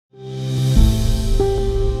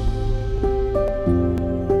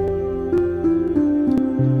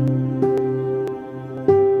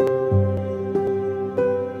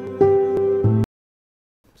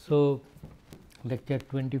lecture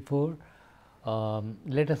 24.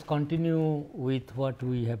 Let us continue with what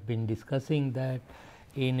we have been discussing, that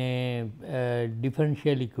in a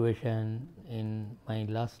differential equation. In my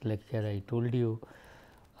last lecture I told you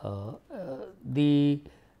the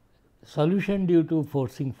solution due to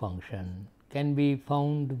forcing function can be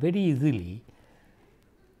found very easily,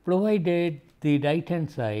 provided the right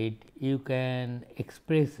hand side you can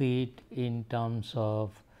express it in terms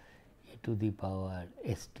of e to the power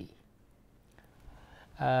s t.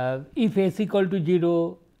 If s equal to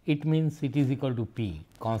 0, it means it is equal to p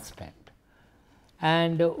constant,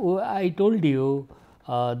 and I told you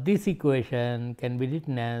this equation can be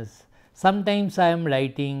written as, sometimes I am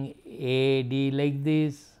writing a d like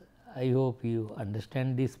this. I hope you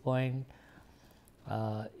understand this point,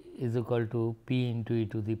 is equal to p into e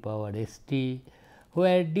to the power s t,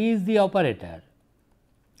 where d is the operator,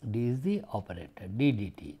 d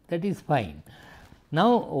dt, that is fine.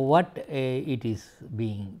 Now, what it is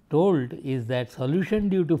being told is that solution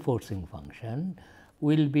due to forcing function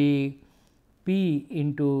will be p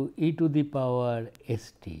into e to the power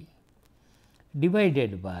s t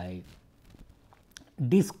divided by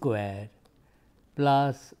d square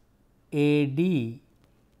plus a d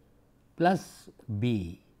plus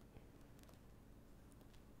b,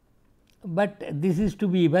 but this is to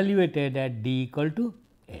be evaluated at d equal to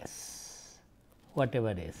s,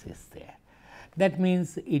 whatever s is there. That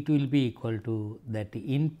means, it will be equal to that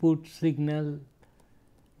input signal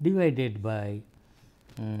divided by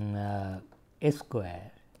s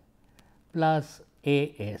square plus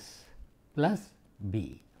a s plus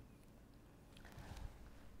b,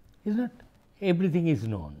 is not, everything is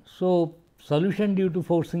known. So, solution due to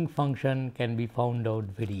forcing function can be found out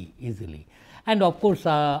very easily, and of course,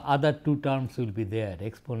 other two terms will be there,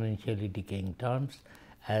 exponentially decaying terms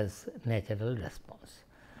as natural response.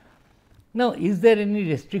 Now, is there any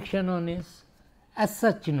restriction on s? As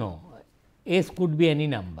such, no. S could be any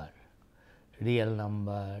number, real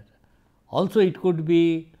number, also it could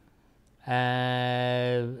be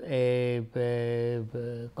a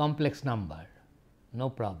complex number, no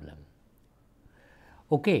problem.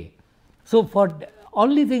 Okay. So, for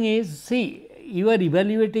only thing is, see, you are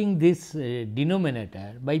evaluating this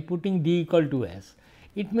denominator by putting d equal to s.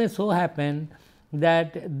 It may so happen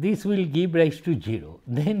that this will give rise to 0,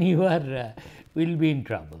 then you are will be in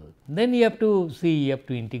trouble. Then you have to see, you have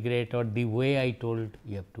to integrate, or the way I told,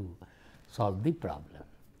 you have to solve the problem.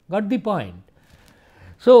 Got the point?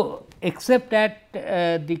 So, except at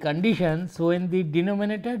the conditions when the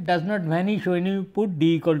denominator does not vanish when you put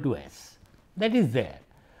d equal to s, that is there.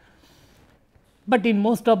 But in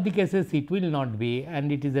most of the cases it will not be,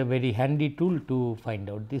 and it is a very handy tool to find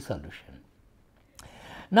out the solution.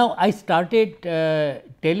 Now, I started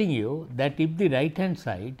telling you that if the right hand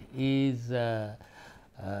side is a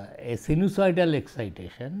sinusoidal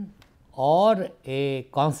excitation or a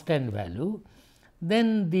constant value,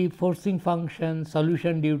 then the forcing function,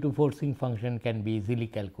 solution due to forcing function can be easily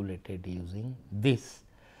calculated using this.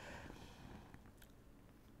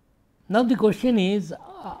 Now, the question is,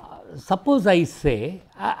 suppose I say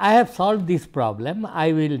I have solved this problem,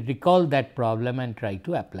 I will recall that problem and try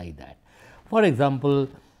to apply that. For example,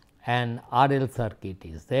 an RL circuit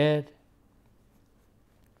is there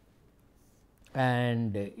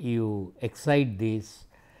and you excite this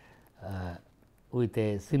with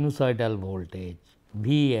a sinusoidal voltage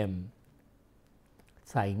V m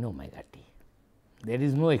sin omega t. There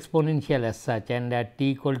is no exponential as such, and at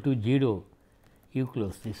t equal to 0 you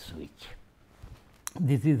close this switch.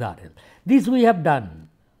 This is RL. This we have done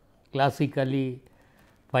classically,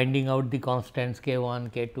 finding out the constants k 1,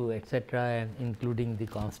 k 2, etc., and including the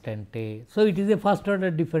constant a. So, it is a first order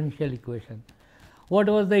differential equation. What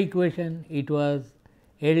was the equation? It was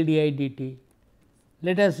L d I dt.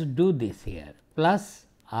 Let us do this here, plus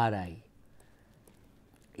R I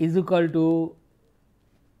is equal to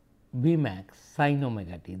V max sin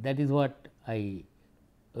omega t. That is what I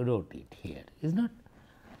wrote it here, is not?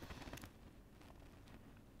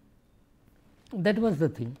 That was the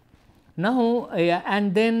thing. Now,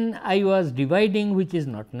 and then I was dividing, which is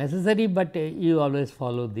not necessary, but you always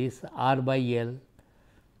follow this, R by L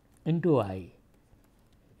into I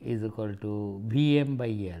is equal to V m by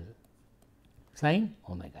L sin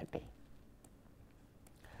omega t.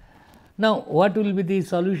 Now, what will be the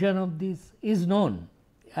solution of this is known.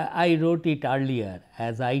 I wrote it earlier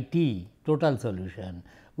as I t, total solution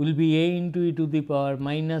will be a into e to the power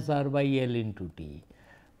minus R by L into t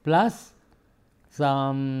plus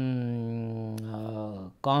some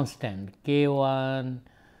constant k 1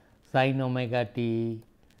 sin omega t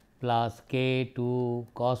plus k 2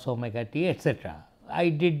 cos omega t, etc. I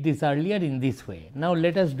did this earlier in this way. Now,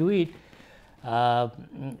 let us do it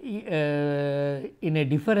in a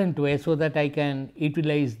different way, so that I can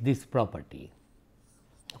utilize this property.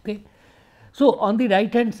 Okay. So, on the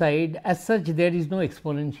right hand side as such there is no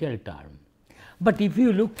exponential term, but if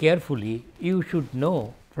you look carefully you should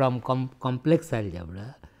know from complex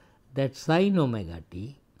algebra that sin omega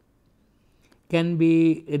t can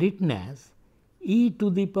be written as e to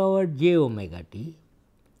the power j omega t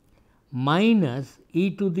minus e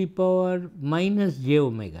to the power minus j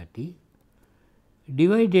omega t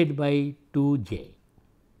divided by 2 j,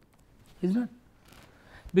 is not,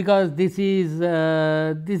 because this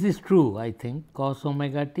is true, I think, cos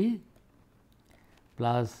omega t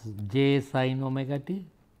plus j sin omega t,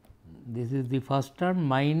 this is the first term,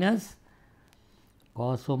 minus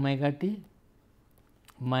cos omega t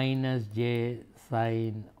minus j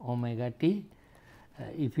sin omega t.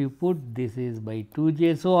 If you put this is by 2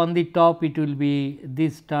 j. So, on the top it will be,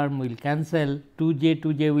 this term will cancel, 2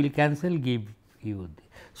 j will cancel, give you.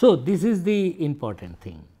 So, this is the important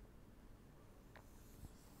thing.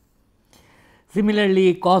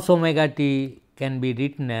 Similarly, cos omega t can be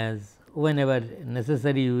written as, whenever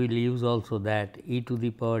necessary you will use also that, e to the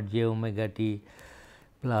power j omega t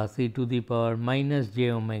plus e to the power minus j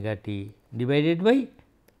omega t divided by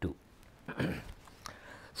 2.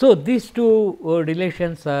 So, these two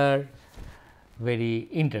relations are very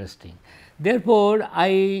interesting. Therefore,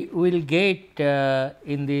 I will get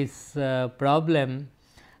in this problem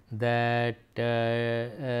that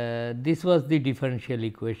this was the differential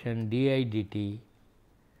equation d I dt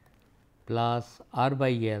plus r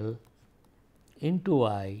by L into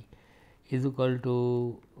I is equal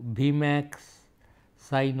to V max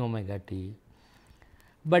sin omega t,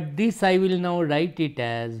 but this I will now write it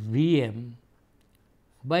as V m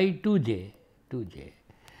by 2 j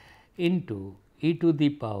into e to the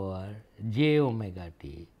power j omega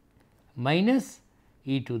t minus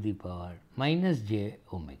e to the power minus j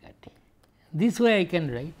omega t. This way I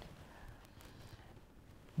can write.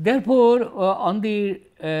 Therefore, on the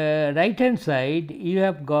right hand side you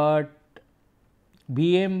have got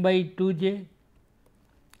B m by 2 j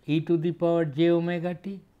e to the power j omega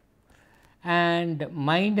t and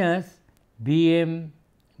minus B m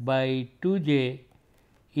by 2 j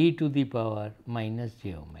e to the power minus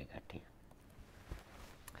j omega t.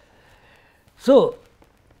 So,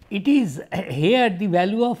 it is here the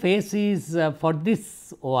value of s is for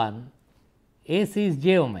this one, s is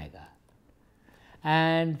j omega,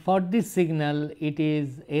 and for this signal it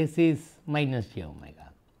is s is minus j omega.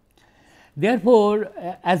 Therefore,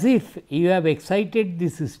 as if you have excited the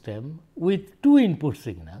system with two input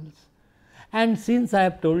signals, and since I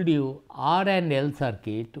have told you R and L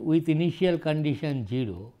circuit with initial condition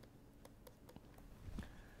 0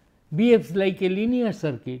 behaves like a linear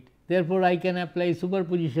circuit. Therefore, I can apply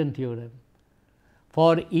superposition theorem.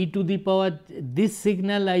 For e to the power this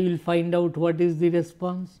signal I will find out what is the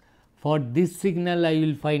response, for this signal I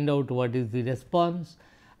will find out what is the response,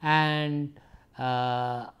 and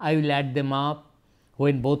I will add them up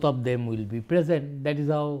when both of them will be present. That is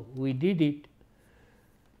how we did it.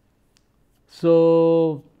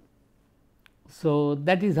 So,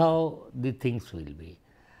 that is how the things will be.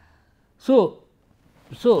 So,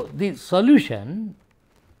 the solution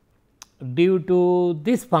due to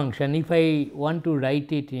this function, if I want to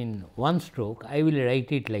write it in one stroke, I will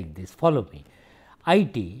write it like this, follow me. I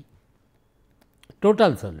t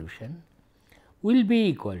total solution will be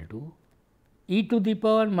equal to e to the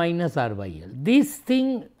power minus r by L. This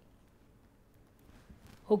thing,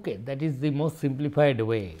 okay, that is the most simplified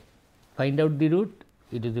way. Find out the root,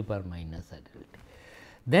 e to the power minus r L t.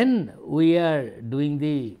 Then we are doing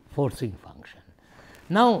the forcing function.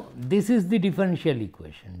 Now, this is the differential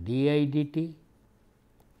equation d I dt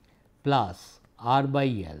plus r by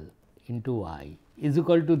L into I is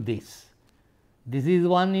equal to this. This is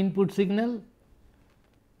one input signal,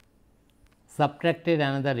 subtracted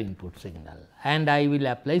another input signal, and I will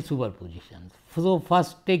apply superposition. So,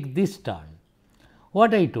 first take this term.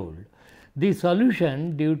 What I told, the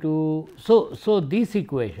solution due to, so this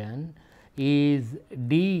equation is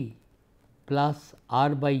d plus r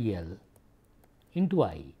by L into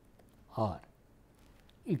I, or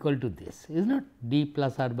equal to this, is not d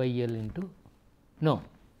plus r by L into, no,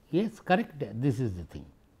 yes, correct, this is the thing.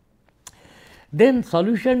 Then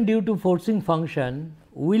solution due to forcing function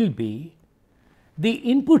will be the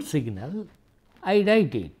input signal, I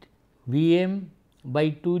write it V m by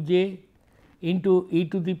 2 j into e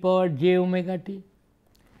to the power j omega t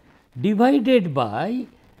divided by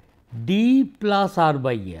d plus r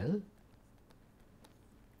by L.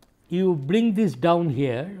 You bring this down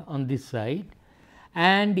here on this side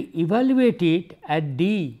and evaluate it at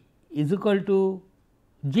d is equal to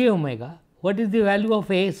j omega. what is the value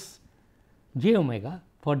of S j omega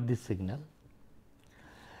for this signal,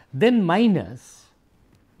 then minus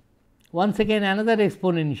once again another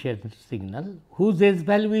exponential signal whose S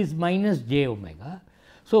value is minus j omega.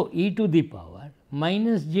 So, e to the power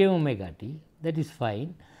minus j omega t, that is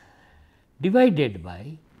fine, divided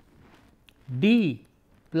by d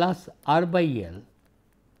plus r by L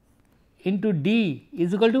into d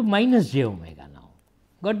is equal to minus j omega now.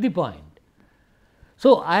 Got the point?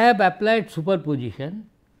 So, I have applied superposition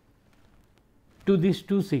to these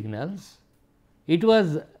two signals. It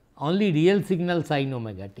was only real signal sin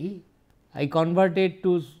omega t. I converted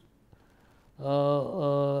to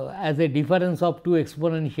as a difference of two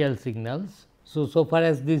exponential signals. So far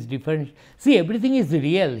as this difference, see everything is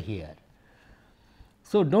real here.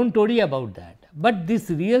 So, do not worry about that, but this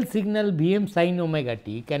real signal V m sin omega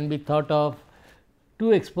t can be thought of two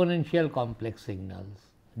exponential complex signals,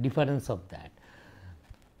 difference of that.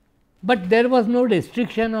 But there was no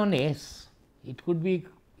restriction on S, it could be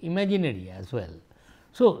imaginary as well.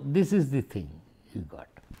 So, this is the thing you got.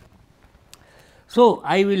 So,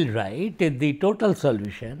 I will write the total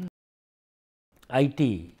solution I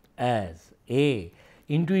t as A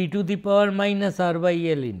into e to the power minus r by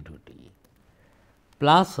L into t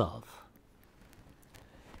plus of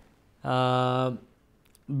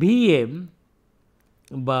V m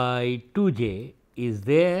by 2 j is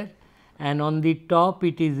there, and on the top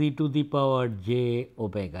it is e to the power j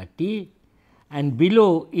omega t, and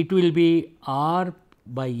below it will be r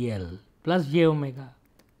by L plus j omega,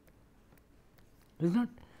 is not.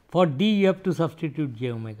 For d you have to substitute j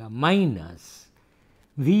omega minus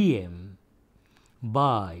V m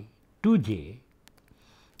by 2 j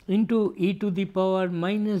into e to the power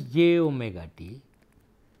minus j omega t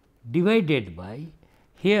divided by,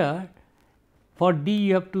 here for d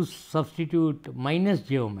you have to substitute minus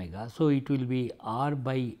j omega. So, it will be r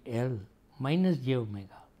by L minus j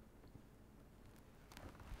omega,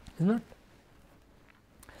 is not.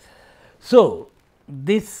 So,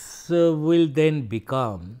 this will then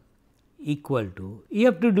become equal to, you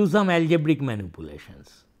have to do some algebraic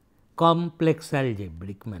manipulations, complex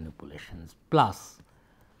algebraic manipulations, plus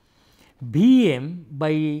V m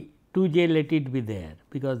by 2 j, let it be there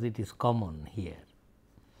because it is common here.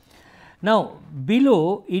 Now,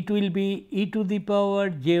 below it will be e to the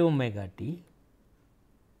power j omega t,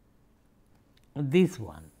 this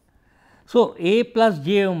one. So, a plus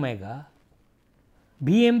j omega,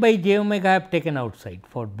 V m by j omega I have taken outside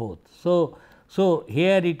for both. So,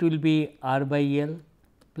 here it will be r by L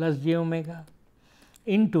plus j omega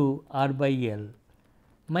into r by L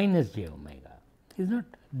minus j omega, is not,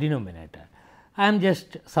 denominator. I am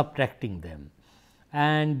just subtracting them,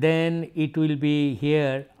 and then it will be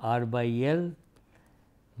here r by L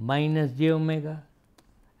minus j omega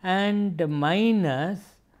and minus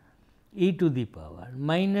e to the power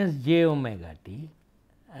minus j omega t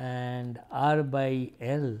and r by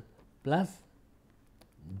L plus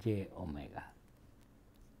j omega.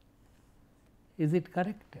 Is it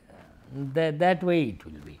correct? That way it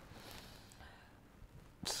will be.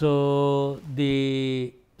 So,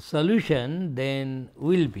 the solution then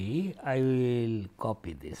will be, I will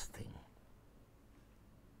copy this thing.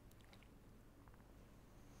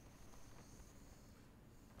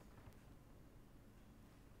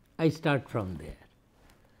 I start from there.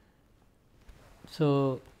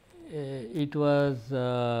 So, it was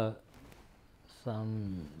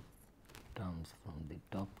some terms from the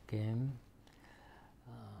top came.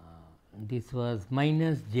 This was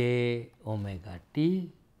minus j omega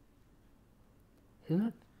t, is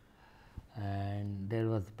not, and there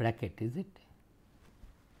was bracket, is it?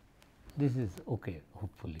 This is okay,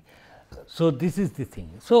 hopefully. So, this is the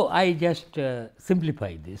thing. So, I just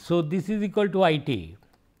simplify this. So, this is equal to I t,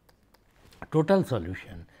 total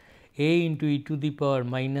solution a into e to the power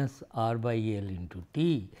minus r by L into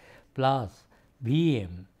t plus V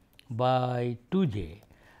m by 2 j,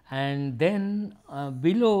 and then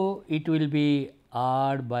below it will be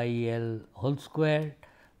r by L whole square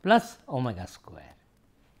plus omega square.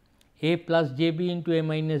 A plus j b into a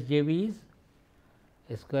minus j b is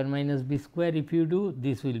a square minus b square. If you do,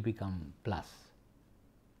 this will become plus,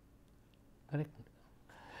 correct.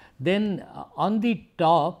 Then on the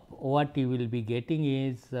top what you will be getting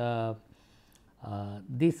is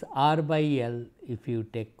this r by L, if you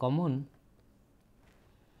take common,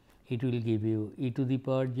 it will give you e to the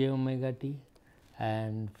power j omega t,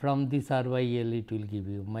 and from this r by L it will give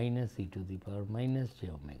you minus e to the power minus j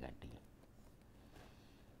omega t.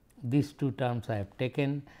 These two terms I have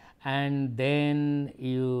taken, and then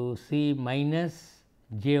you see minus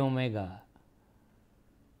j omega,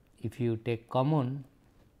 if you take common,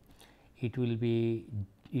 it will be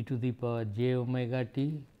e to the power j omega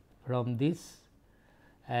t from this,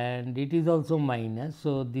 and it is also minus.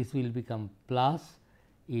 So, this will become plus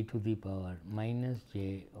e to the power minus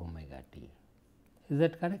j omega t. Is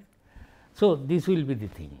that correct? So, this will be the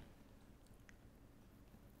thing.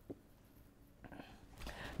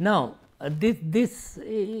 Now, this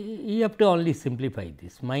you have to only simplify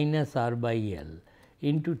this minus r by L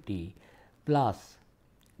into t plus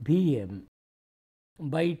V m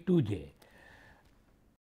by 2 j.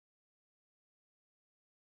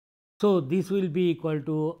 So, this will be equal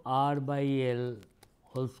to r by L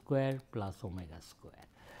whole square plus omega square.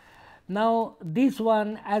 Now, this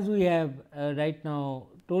one, as we have right now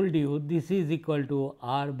told you, this is equal to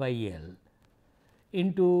r by L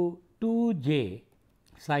into 2 j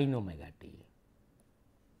sin omega t.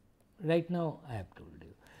 Right now I have told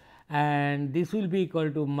you, and this will be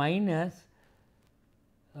equal to minus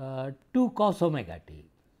 2 cos omega t.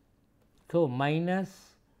 So,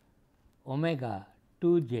 minus omega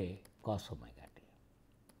 2 j cos omega t.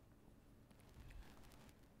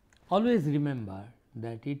 Always remember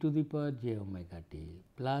that e to the power j omega t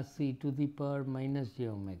plus e to the power minus j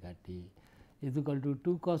omega t is equal to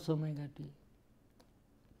 2 cos omega t,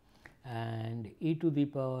 and e to the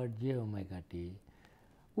power j omega t.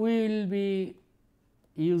 We will be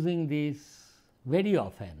using this very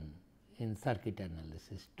often in circuit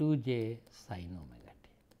analysis, 2 j sin omega t.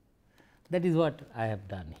 That is what I have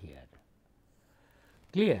done here.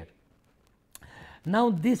 Clear? Now,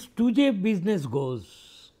 this 2 j business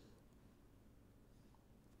goes,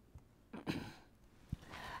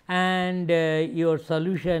 and your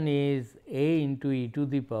solution is a into e to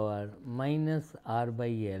the power minus r by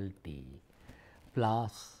L t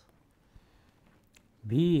plus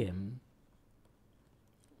V m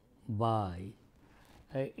by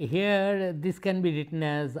here this can be written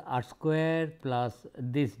as r square plus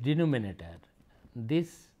this denominator,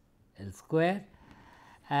 this L square,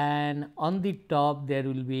 and on the top there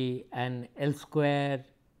will be an L square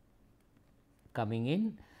coming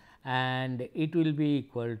in, and it will be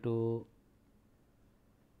equal to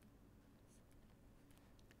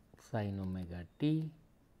sin omega t,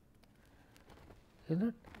 is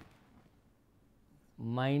it,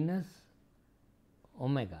 minus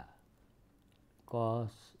omega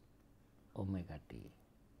cos omega t.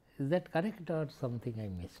 Is that correct or something I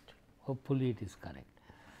missed? Hopefully, it is correct.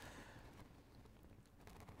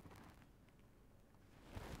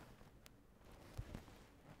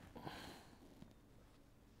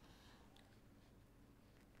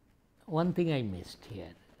 One thing I missed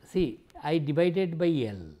here. See, I divided by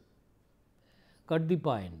L, got the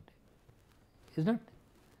point, is not?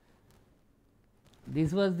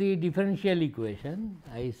 This was the differential equation.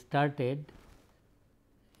 I started,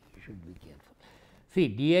 you should be careful. See,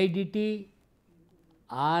 di dt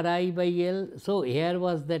r I by L. So, here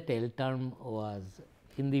was that L term was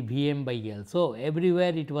in the V m by L. So,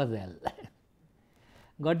 everywhere it was L.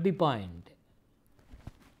 Got the point?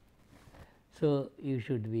 So, you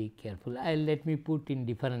should be careful. Let me put in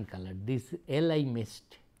different color. This L I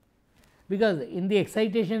missed, because in the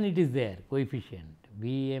excitation it is there, coefficient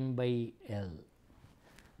V m by L.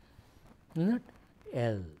 Not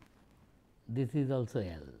L, this is also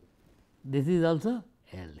L, this is also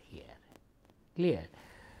L here, clear.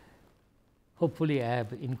 Hopefully, I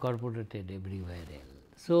have incorporated everywhere L.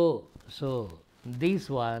 So, this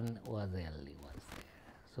one was L was there.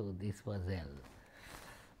 So, this was L.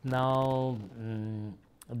 Now,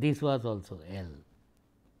 this was also L.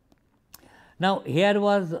 Now, here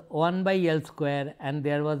was 1 by L square and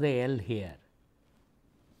there was a L here.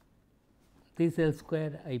 This L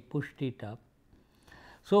square I pushed it up.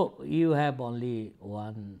 So, you have only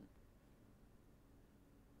one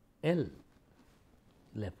L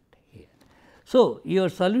left here. So, your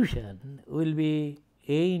solution will be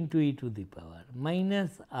a into e to the power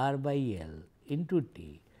minus r by L into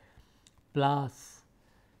t plus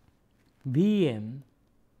V m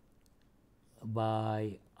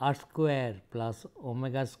by r square plus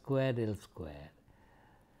omega square L square.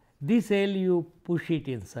 This L you push it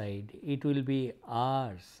inside, it will be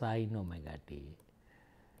r sin omega t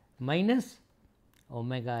minus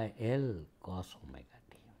omega L cos omega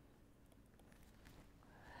t.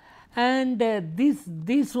 And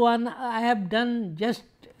this one I have done just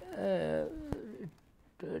 2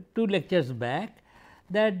 lectures back,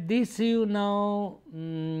 that this you now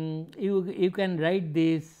you can write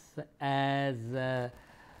this as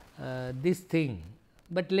this thing,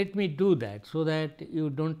 but let me do that so that you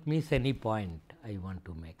do not miss any point I want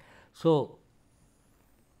to make. So,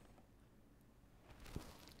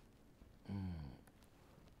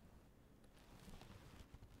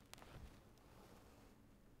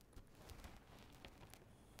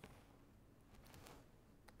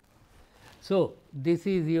 So, this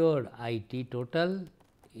is your I t total,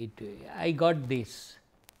 I got this,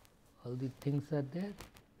 all the things are there.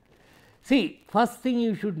 See, first thing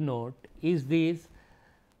you should note is this,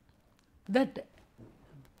 that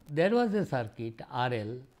there was a circuit R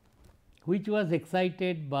L which was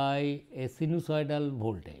excited by a sinusoidal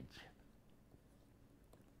voltage.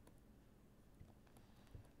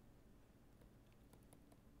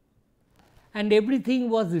 And everything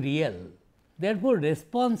was real. Therefore,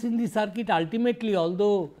 response in the circuit ultimately,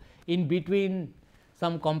 although in between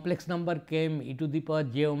some complex number came e to the power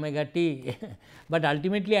j omega t, but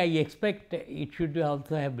ultimately I expect it should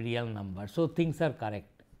also have real number. So, things are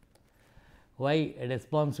correct. Why a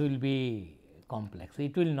response will be complex?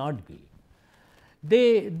 It will not be.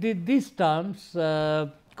 These terms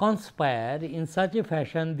conspire in such a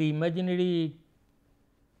fashion, the imaginary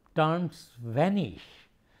terms vanish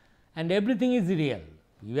and everything is real.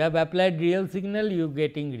 You have applied real signal, you are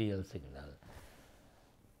getting real signal.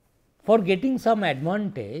 For getting some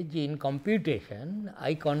advantage in computation,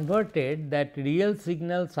 I converted that real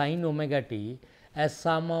signal sin omega t as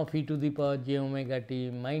sum of e to the power j omega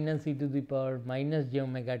t minus e to the power minus j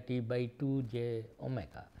omega t by 2 j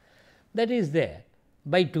omega, that is there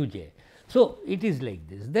by 2 j. So, it is like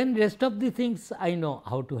this. Then rest of the things I know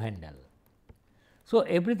how to handle. So,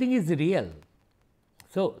 everything is real.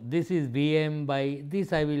 So, this is V m by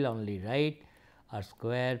this I will only write r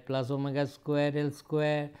square plus omega square L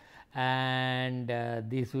square, and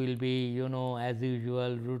this will be as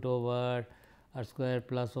usual root over r square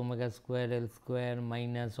plus omega square L square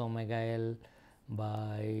minus omega L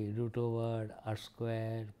by root over r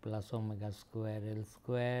square plus omega square L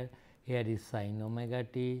square. Here is sin omega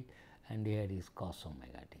t and here is cos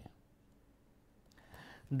omega t.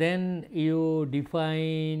 Then you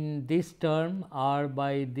define this term r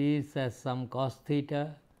by this as some cos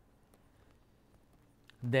theta,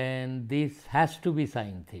 then this has to be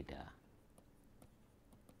sin theta,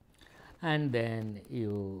 and then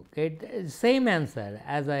you get the same answer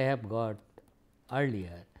as I have got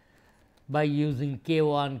earlier by using k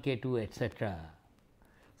 1, k 2 etc.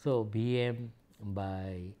 So, V m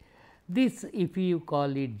by this, if you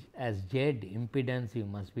call it as Z impedance, you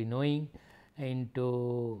must be knowing,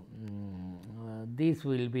 into this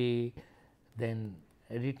will be then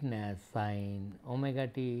written as sin omega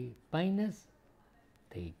t minus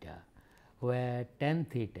theta, where tan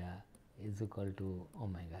theta is equal to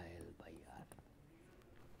omega L by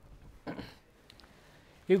r.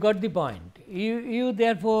 You got the point. You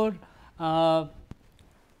therefore, I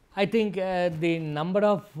think the number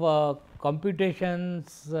of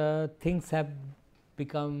computations things have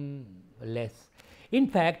become less. In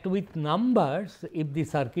fact, with numbers, if the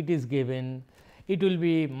circuit is given, it will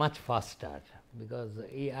be much faster, because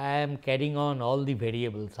I am carrying on all the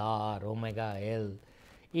variables r, omega, L.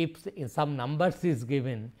 If some numbers is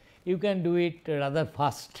given, you can do it rather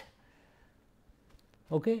fast.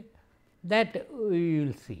 Okay? That we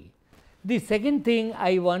will see. The second thing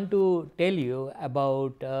I want to tell you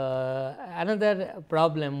about another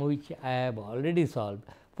problem which I have already solved.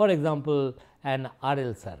 For example, an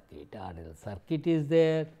RL circuit. RL circuit is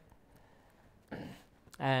there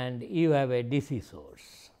and you have a DC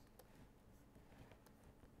source.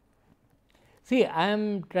 See, I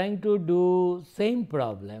am trying to do same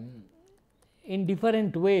problem in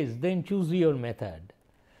different ways, then choose your method.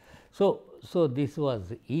 So, this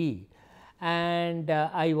was E, and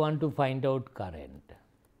I want to find out current,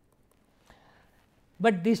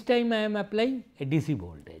 but this time I am applying a DC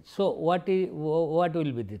voltage. So, what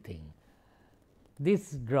will be the thing?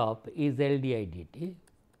 This drop is L d I dt.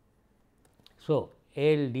 So,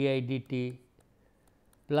 L d I dt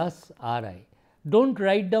plus R I. Do not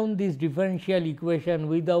write down this differential equation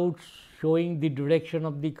without showing the direction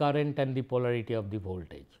of the current and the polarity of the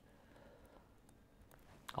voltage.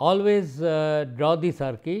 Always draw the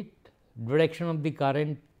circuit, direction of the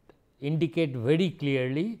current indicate very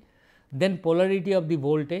clearly, then polarity of the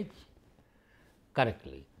voltage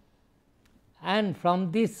correctly, and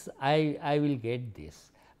from this I will get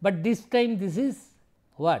this, but this time this is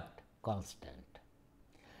what? Constant,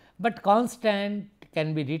 but constant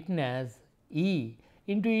can be written as E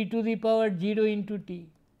into e to the power 0 into t,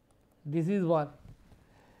 this is 1.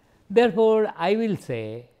 Therefore, I will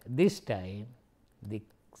say this time the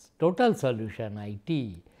total solution I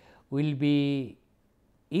t will be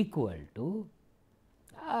equal to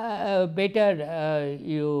better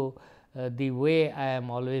the way I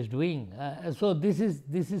am always doing. So, this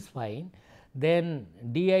is fine, then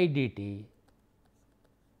d I dt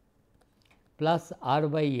plus r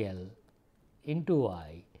by L into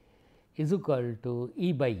I is equal to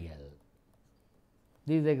E by L.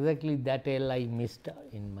 this is exactly that L I missed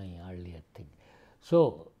in my earlier thing.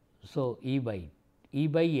 So, E by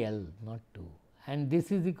L, not 2, and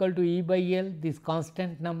this is equal to E by L, this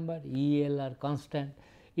constant number E L are constant,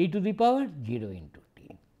 e to the power 0 into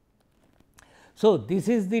t. So, this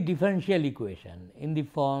is the differential equation in the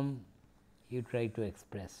form you try to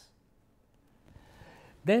express.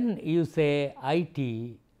 Then you say I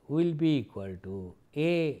t will be equal to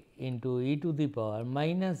a into e to the power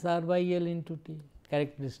minus r by L into t,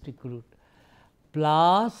 characteristic root,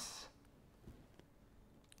 plus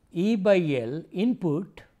E by L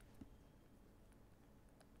input,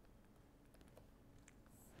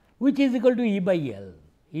 which is equal to E by L,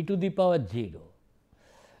 e to the power 0,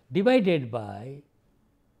 divided by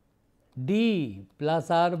d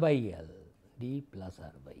plus r by L, d plus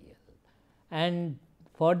r by L, and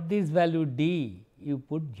for this value d you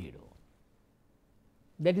put 0.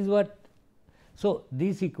 That is what. So,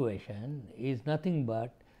 this equation is nothing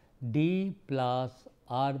but d plus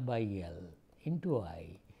r by L into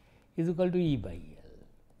I is equal to E by L.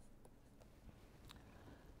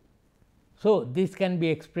 So, this can be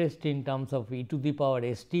expressed in terms of e to the power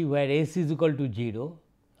s t, where s is equal to 0.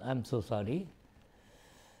 I am so sorry.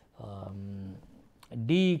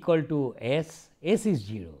 D equal to s is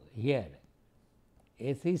 0 here,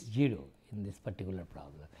 s is 0 in this particular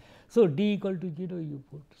problem. So, d equal to 0 you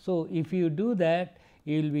put. So, if you do that,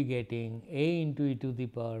 you will be getting a into e to the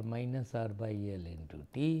power minus r by L into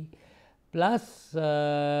t plus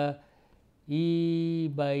E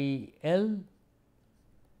by L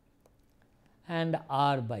and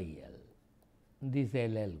r by L, this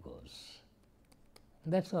L goes,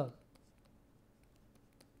 that is all.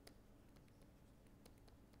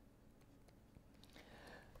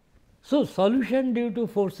 So, solution due to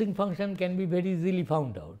forcing function can be very easily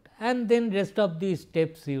found out, and then rest of these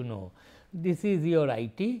steps you know. This is your I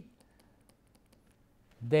t,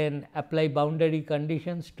 then apply boundary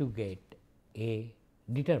conditions to get A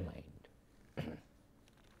determined.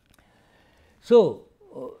 So,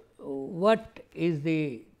 what is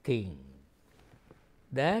the thing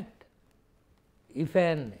that if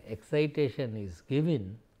an excitation is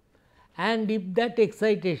given, and if that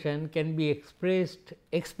excitation can be expressed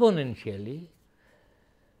exponentially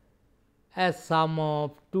as sum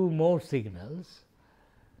of two more signals,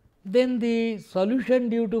 then the solution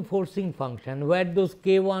due to forcing function, where those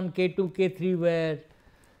k 1, k 2, k 3 were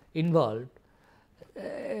involved,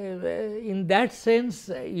 in that sense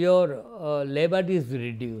your labor is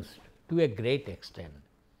reduced to a great extent.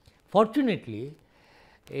 Fortunately,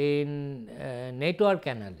 in network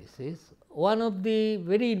analysis, one of the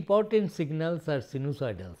very important signals are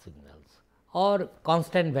sinusoidal signals or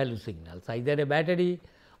constant value signals, either a battery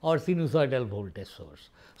or sinusoidal voltage source.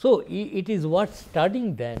 So, it is worth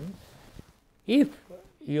studying then if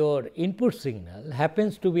your input signal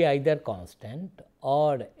happens to be either constant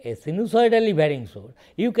or a sinusoidally varying source.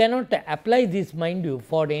 You cannot apply this, mind you,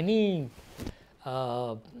 for any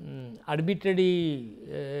arbitrary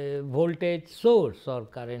voltage source or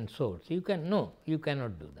current source. You can you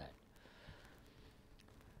cannot do that.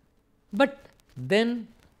 But then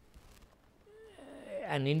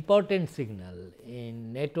an important signal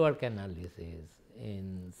in network analysis,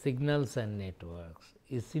 in signals and networks,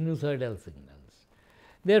 is sinusoidal signals.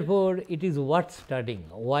 Therefore, it is worth studying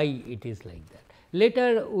why it is like that.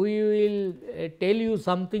 Later we will tell you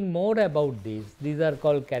something more about this. These are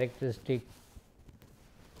called characteristic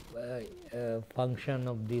function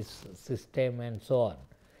of this system and so on.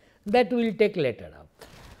 That we will take later up.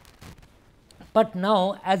 But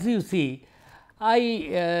now, as you see, I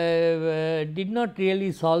did not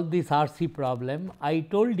really solve this RC problem. I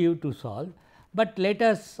told you to solve, but let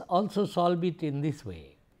us also solve it in this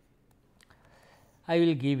way. I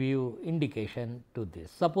will give you indication to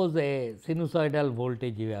this. Suppose a sinusoidal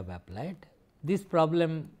voltage you have applied. This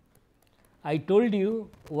problem I told you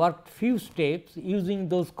worked few steps using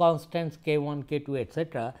those constants k 1, k 2,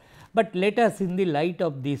 etc., but let us, in the light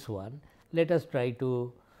of this one, let us try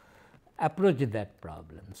to approach that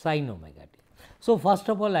problem sin omega t. So, first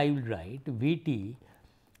of all I will write V t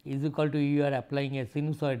is equal to, you are applying a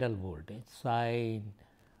sinusoidal voltage sin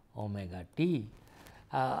omega t.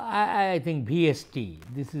 I think V s t,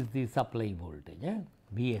 this is the supply voltage,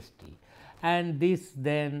 V s t, and this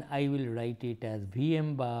then I will write it as V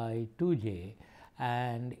m by 2 j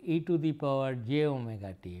and e to the power j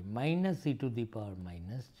omega t minus e to the power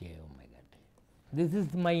minus j omega t. This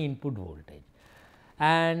is my input voltage.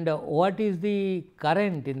 And what is the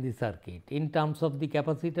current in the circuit in terms of the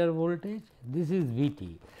capacitor voltage? This is V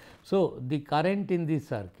t. So, the current in this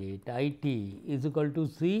circuit I t is equal to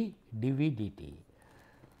C dV dt.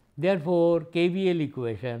 Therefore, KVL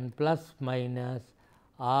equation plus minus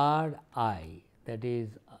R I, that is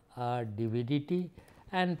R dV dt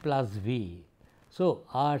and plus V. So,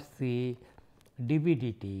 R C dV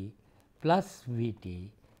dt plus V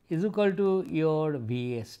t is equal to your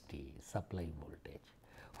V s t supply voltage,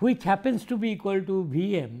 which happens to be equal to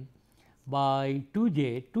V m by 2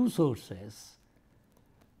 j 2 sources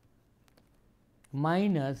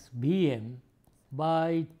minus V m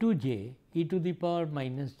by 2 j e to the power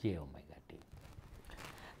minus j omega t,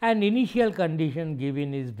 and initial condition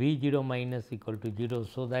given is V 0 minus equal to 0.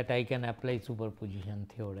 So, that I can apply superposition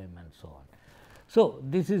theorem and so on. So,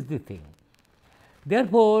 this is the thing.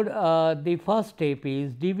 Therefore, the first step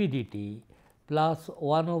is dV dt plus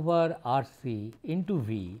 1 over R c into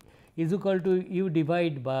V is equal to you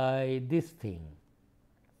divide by this thing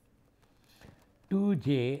 2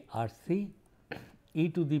 j R c e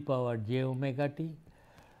to the power j omega t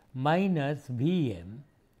minus V m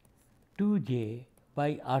 2 j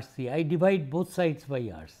by R c. I divide both sides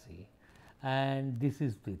by R c, and this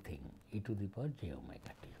is the thing e to the power j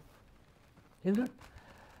omega t. Is it?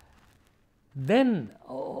 Then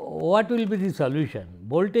what will be the solution?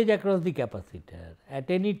 Voltage across the capacitor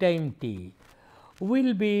at any time t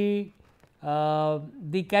will be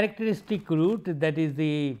the characteristic root, that is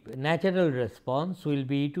the natural response, will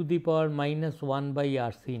be e to the power minus 1 by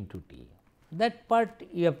R c into t. That part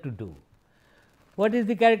you have to do. What is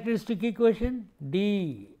the characteristic equation?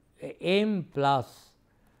 D m plus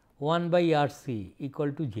 1 by R c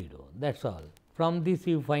equal to 0, that is all. From this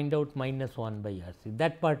you find out minus 1 by R c,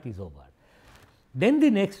 that part is over. Then the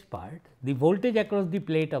next part, the voltage across the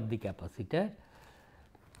plate of the capacitor,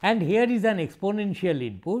 and here is an exponential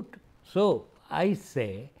input. So, I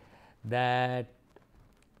say that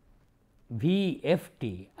V f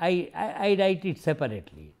t, I write it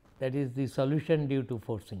separately, that is the solution due to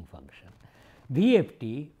forcing function. V f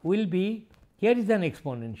t will be, here is an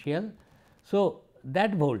exponential. So,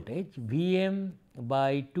 that voltage V m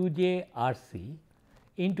by 2 j R c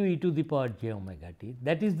into e to the power j omega t,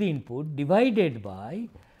 that is the input, divided by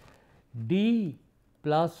d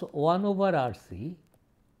plus 1 over R c,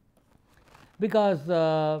 because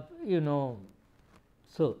so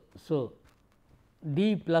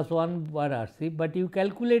d plus 1 over R c, but you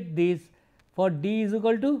calculate this for d is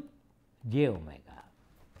equal to j omega.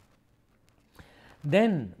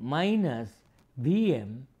 Then minus V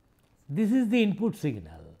m, this is the input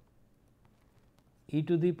signal e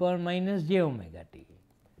to the power minus j omega t,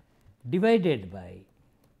 divided by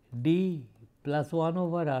d plus 1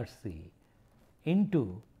 over R c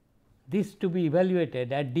into this to be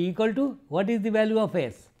evaluated at d equal to, what is the value of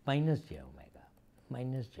s? Minus j omega,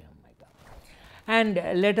 minus j omega. And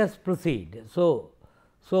let us proceed. So,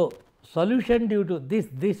 solution due to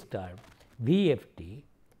this term V f t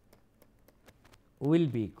will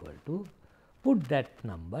be equal to, put that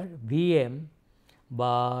number V m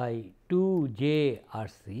by 2 j R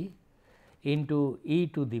c into e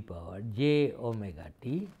to the power j omega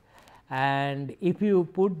t, and if you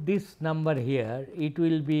put this number here, it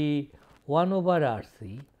will be 1 over R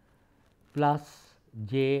c plus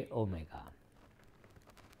j omega,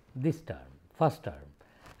 this term, first term,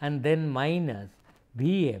 and then minus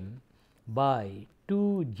V m by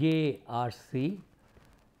 2 j R c,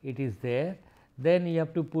 it is there. Then you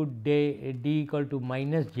have to put d equal to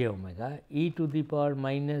minus j omega, e to the power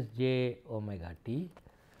minus j omega t,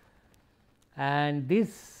 and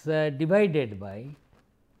this divided by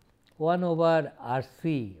 1 over R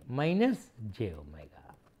c minus j omega.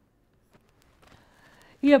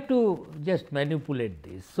 You have to just manipulate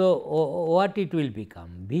this. So, what it will become?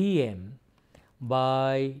 V m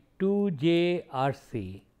by 2 j R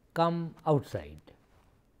c come outside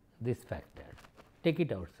this factor, take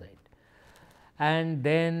it outside, and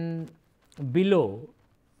then below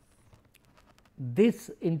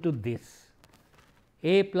this into this,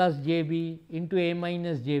 a plus j b into a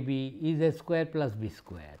minus j b is a square plus b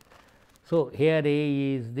square. So, here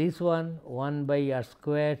a is this one 1 by r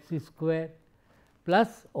square c square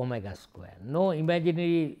plus omega square, no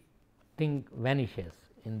imaginary thing vanishes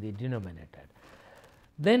in the denominator.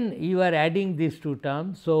 Then you are adding these two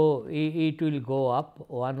terms. So, it will go up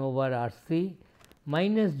 1 over r c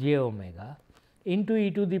minus j omega into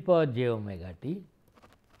e to the power j omega t,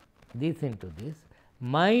 this into this,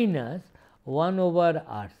 minus 1 over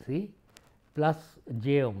r c plus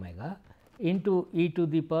j omega into e to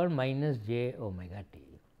the power minus j omega t.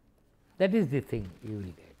 That is the thing you will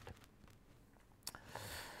get.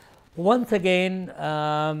 Once again,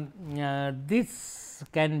 this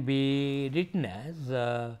can be written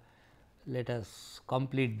as, let us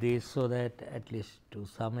complete this, so that at least to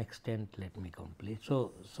some extent let me complete.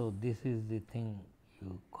 So, this is the thing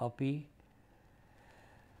you copy.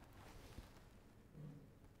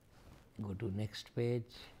 go to next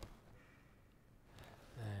page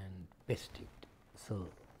and paste it.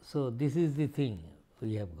 So this is the thing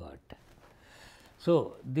we have got.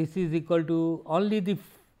 So this is equal to only the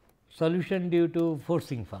solution due to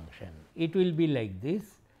forcing function. It will be like this.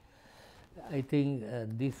 I think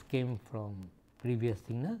this came from previous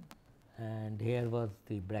thing, na? And here was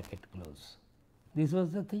the bracket close. This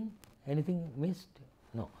was the thing. Anything missed?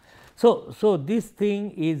 No. So this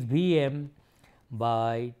thing is V m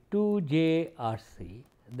by 2 j R c,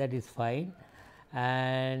 that is fine,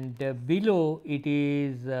 and below it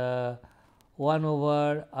is 1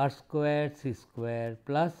 over r square c square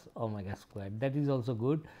plus omega square, that is also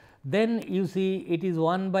good. Then you see it is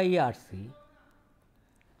 1 by R c,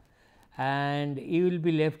 and you will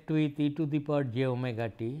be left with e to the power j omega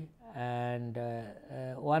t, and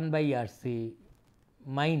 1 by R c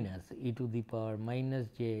minus e to the power minus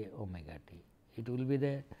j omega t, it will be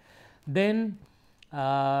there. Then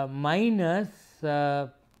minus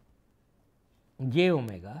j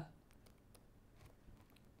omega,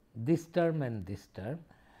 this term and this term,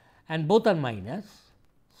 and both are minus.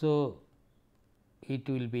 So, it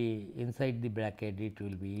will be inside the bracket, it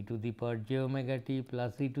will be e to the power j omega t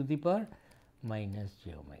plus e to the power minus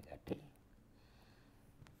j omega t.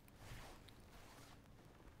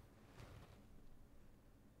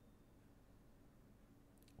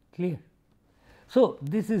 Clear? So,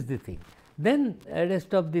 this is the thing. Then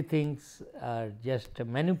rest of the things are just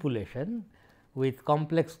manipulation. With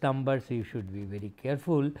complex numbers you should be very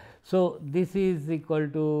careful. So, this is equal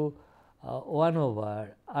to 1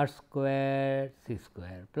 over r square c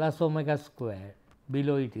square plus omega square,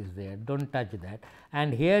 below it is there, do not touch that,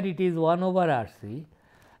 and here it is 1 over r c,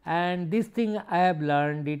 and this thing I have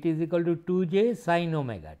learned, it is equal to 2 j sin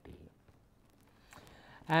omega t,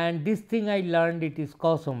 and this thing I learned, it is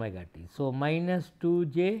cos omega t. So, minus 2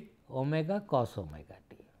 j omega cos omega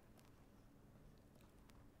t,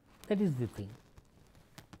 that is the thing.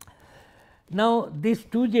 Now, this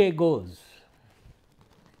 2 j goes,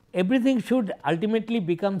 everything should ultimately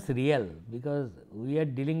becomes real, because we are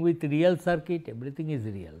dealing with real circuit, everything is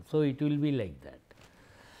real. So, it will be like that.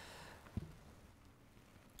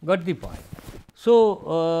 Got the point.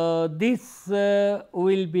 So, this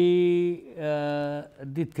will be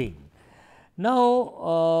the thing.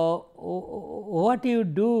 Now, what you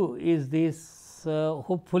do is this,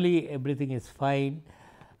 hopefully everything is fine.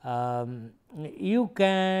 You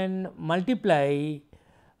can multiply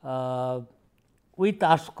with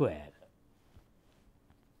r square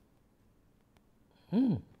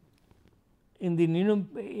in the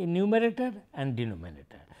numerator and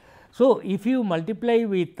denominator. So, if you multiply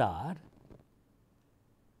with r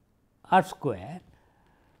square,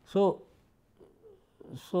 so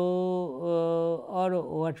or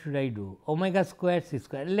what should I do, omega square c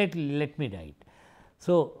square, let me write.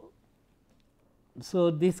 So,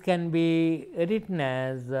 this can be written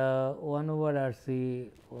as 1 over r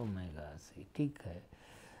c omega c, ठीक है.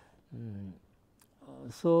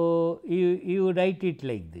 So, you write it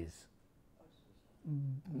like this,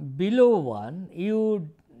 below 1 you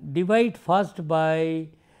divide first by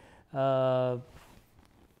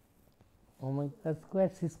omega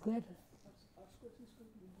square c square,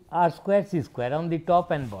 r square c square on the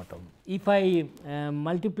top and bottom. If I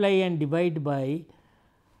multiply and divide by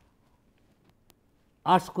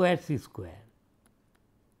r square c square,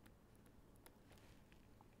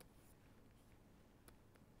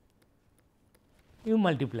 you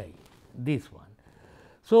multiply this one.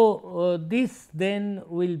 So, this then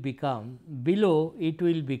will become, below it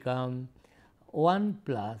will become 1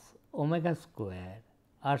 plus omega square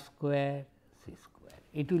r square c square,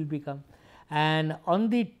 it will become, and on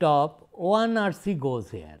the top 1 r c goes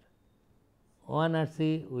here, 1 r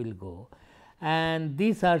c will go, and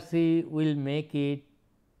this r c will make it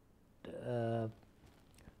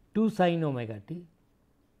 2 sin omega t,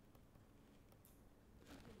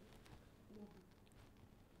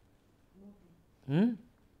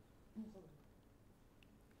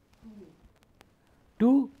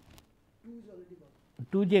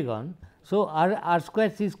 two j gone. So, r square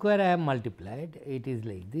c square I have multiplied, it is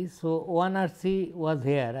like this. So, 1 r c was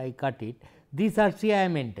here, I cut it, this r c I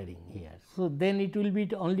am entering here. So, then it will be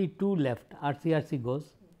only 2 left, r c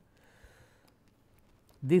goes,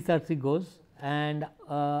 this r c goes, and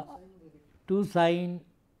 2 sin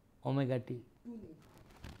omega t,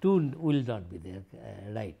 2 will not be there,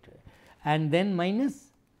 right, and then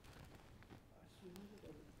minus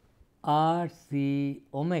r c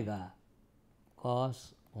omega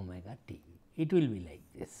cos omega t, it will be like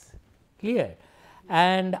this, clear,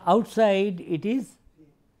 and outside it is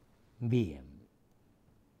V m.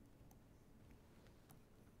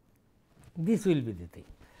 This will be the thing.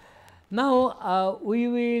 Now, we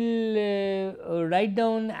will write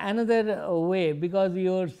down another way, because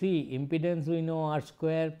your see impedance we know r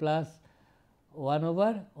square plus 1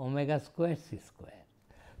 over omega square c square.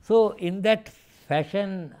 So, in that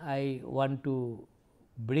fashion I want to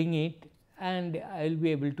bring it, and I will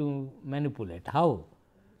be able to manipulate. How?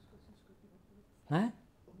 Huh?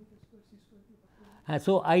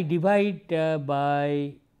 So, I divide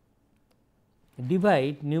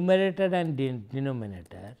divide numerator and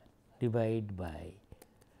denominator, divide by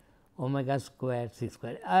omega square c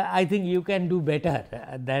square. I think you can do better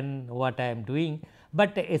than what I am doing,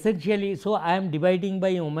 but essentially, so I am dividing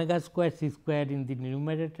by omega square c square in the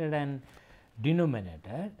numerator and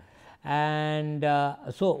denominator, and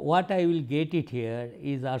so what I will get it here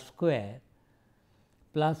is r square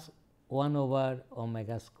plus 1 over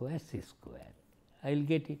omega square c square. I will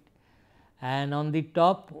get it, and on the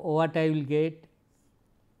top what I will get,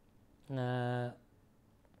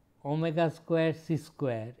 omega square c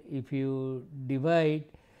square. If you divide,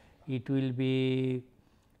 it will be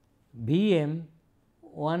V m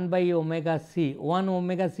 1 by omega c, 1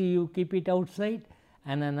 omega c you keep it outside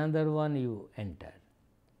and another one you enter,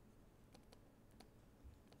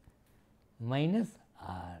 minus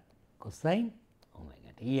r cosine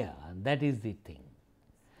omega t. Yeah, that is the thing.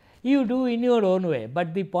 You do in your own way,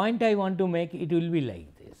 but the point I want to make, it will be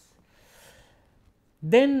like this.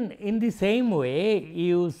 Then in the same way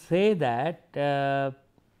you say that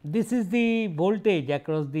this is the voltage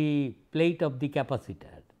across the plate of the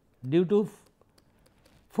capacitor due to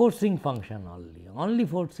forcing function, only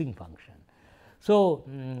forcing function. So,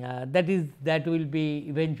 that will be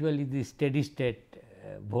eventually the steady state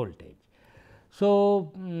voltage.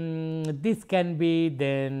 So, this can be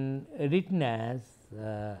then written as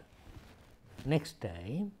next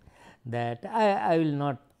time, that I will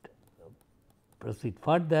not proceed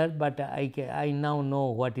further, but I now know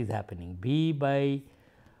what is happening. V by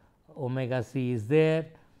omega c is there.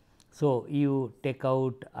 So, you take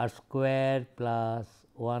out r square plus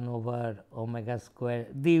 1 over omega square,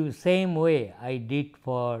 the same way I did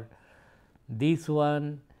for this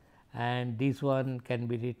one, and this one can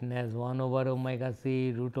be written as 1 over omega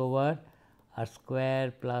c root over r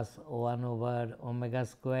square plus 1 over omega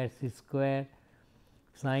square c square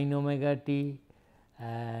sin omega t,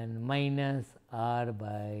 and minus r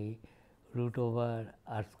by root over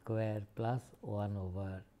r square plus 1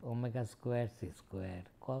 over omega square c square.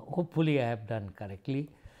 Hopefully, I have done correctly.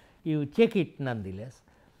 You check it nonetheless.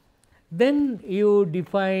 Then you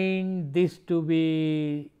define this to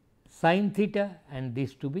be sin theta and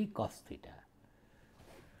this to be cos theta.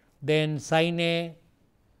 Then sin A,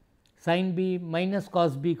 sin B minus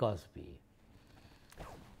cos B, cos B.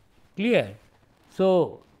 Clear?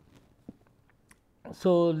 So,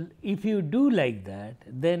 if you do like that,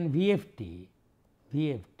 then VFT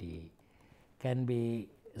can be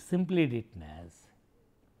simply written as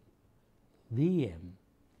Vm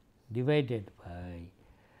divided by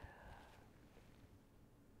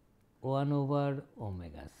 1 over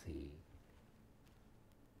omega c,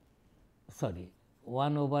 sorry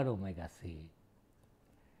 1 over omega c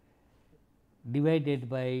divided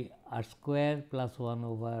by r square plus 1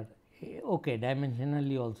 over, okay,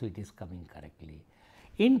 dimensionally also it is coming correctly,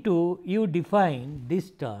 into you define this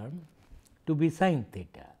term to be sin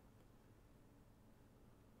theta.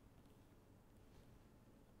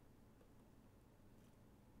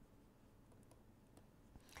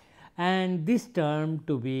 And this term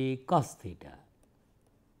to be cos theta,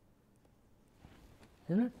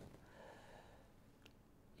 isn't it?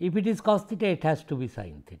 If it is cos theta, it has to be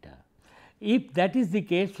sin theta. If that is the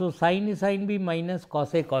case, so sin A sin B minus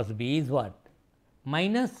cos A cos B is what?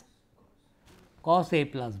 Minus cos A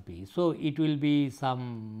plus B. So, it will be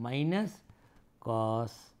some minus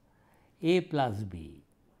cos A plus B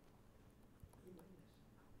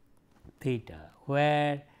theta,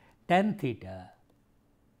 where tan theta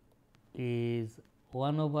is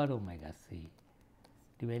 1 over omega c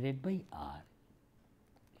divided by r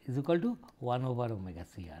is equal to 1 over omega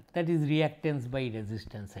c r, that is reactance by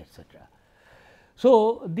resistance, etc.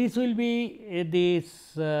 So, this will be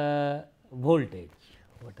this voltage.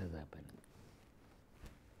 What has happened?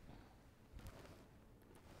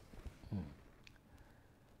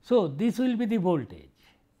 So, this will be the voltage,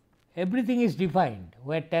 everything is defined,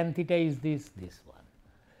 where tan theta is this one.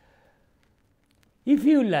 If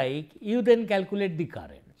you like, you then calculate the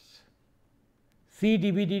currents, C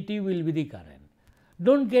dV dt will be the current.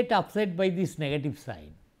 Do not get upset by this negative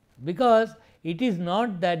sign, because it is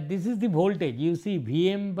not that this is the voltage. You see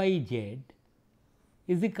Vm by Z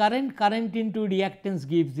is the current into reactance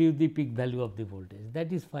gives you the peak value of the voltage,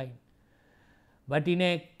 that is fine. But in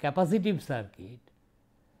a capacitive circuit,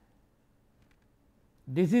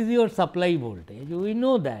 this is your supply voltage, we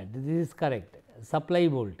know that this is correct, supply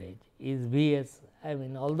voltage is V s. I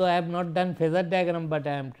mean, although I have not done phasor diagram, but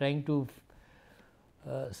I am trying to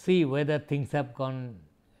see whether things have gone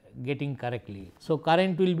getting correctly. So,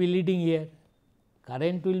 current will be leading here,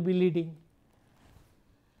 current will be leading,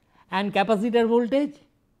 and capacitor voltage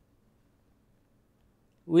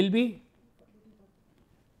will be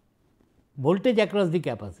voltage across the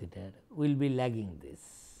capacitor will be lagging this,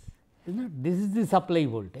 is not? This is the supply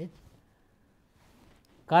voltage,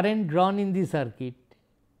 current drawn in the circuit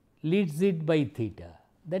leads it by theta,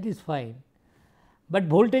 that is fine, but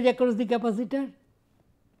voltage across the capacitor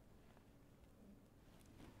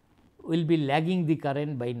will be lagging the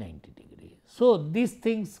current by 90 degree. So, these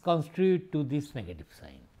things constitute to this negative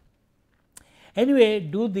sign. Anyway,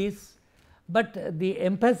 do this, but the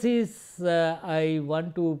emphasis I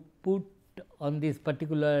want to put on these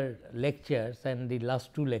particular lectures and the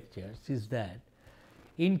last two lectures is that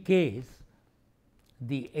in case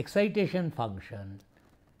the excitation function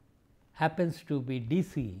happens to be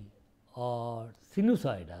DC or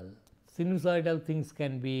sinusoidal, sinusoidal things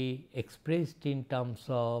can be expressed in terms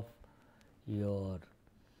of your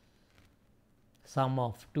sum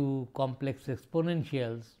of two complex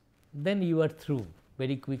exponentials, then you are through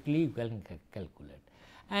very quickly, you can calculate.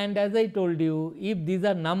 And as I told you, if these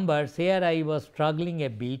are numbers, here I was struggling a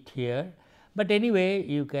bit here, but anyway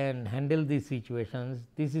you can handle these situations.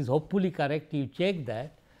 This is hopefully correct, you check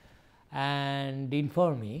that and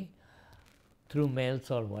inform me through mails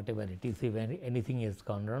or whatever it is, if anything has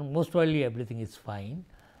gone wrong. Most probably everything is fine,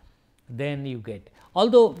 then you get.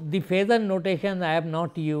 Although the phasor notation I have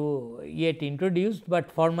not yet introduced, but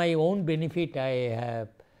for my own benefit I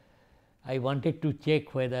wanted to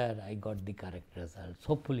check whether I got the correct results,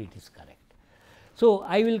 hopefully it is correct. So,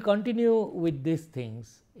 I will continue with these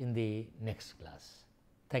things in the next class.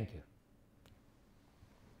 Thank you.